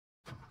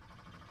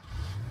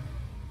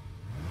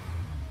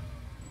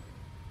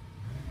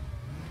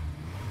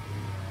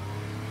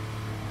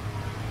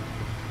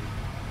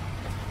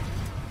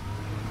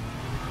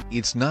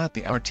It's not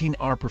the Arteon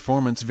R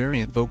performance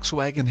variant.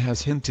 Volkswagen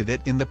has hinted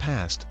it in the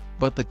past,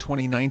 but the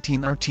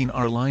 2019 Arteon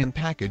R-Line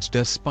package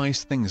does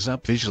spice things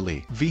up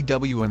visually.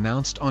 VW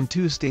announced on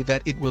Tuesday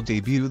that it will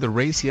debut the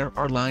racier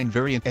R-Line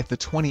variant at the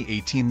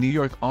 2018 New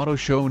York Auto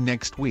Show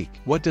next week.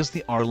 What does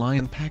the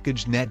R-Line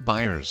package net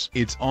buyers?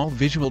 It's all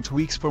visual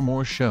tweaks for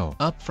more show.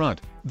 Up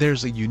front,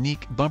 there's a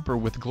unique bumper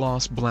with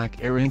gloss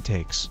black air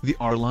intakes. The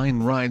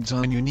R-Line rides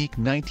on unique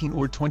 19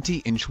 or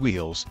 20-inch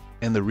wheels,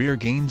 and the rear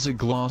gains a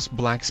gloss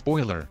black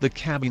spoiler. The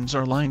cabin's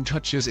R-Line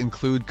touches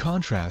include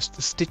contrast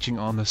stitching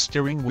on the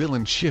steering wheel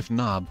and shift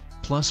knob,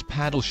 plus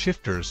paddle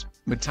shifters,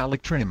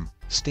 metallic trim,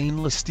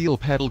 stainless steel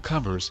pedal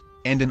covers,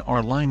 and an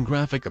R-Line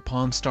graphic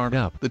upon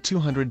startup. The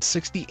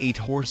 268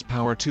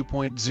 horsepower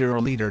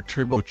 2.0-liter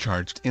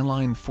turbocharged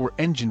inline-4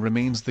 engine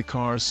remains the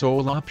car's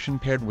sole option,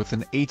 paired with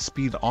an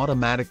 8-speed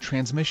automatic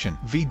transmission.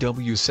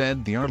 VW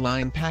said the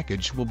R-Line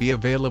package will be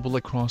available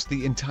across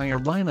the entire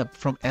lineup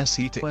from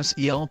SE to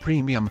SEL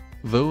Premium,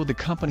 though the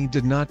company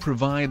did not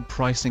provide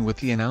pricing with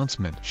the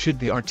announcement. Should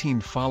the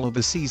Arteon follow the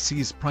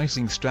CC's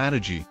pricing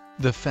strategy,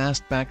 the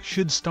fastback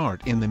should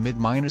start in the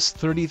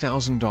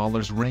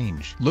mid-$30,000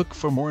 range. Look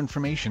for more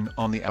information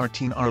on the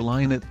Arteon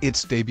R-Line at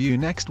its debut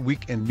next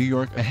week in New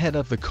York ahead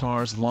of the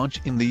car's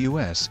launch in the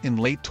US in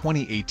late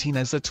 2018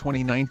 as a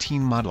 2019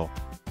 model.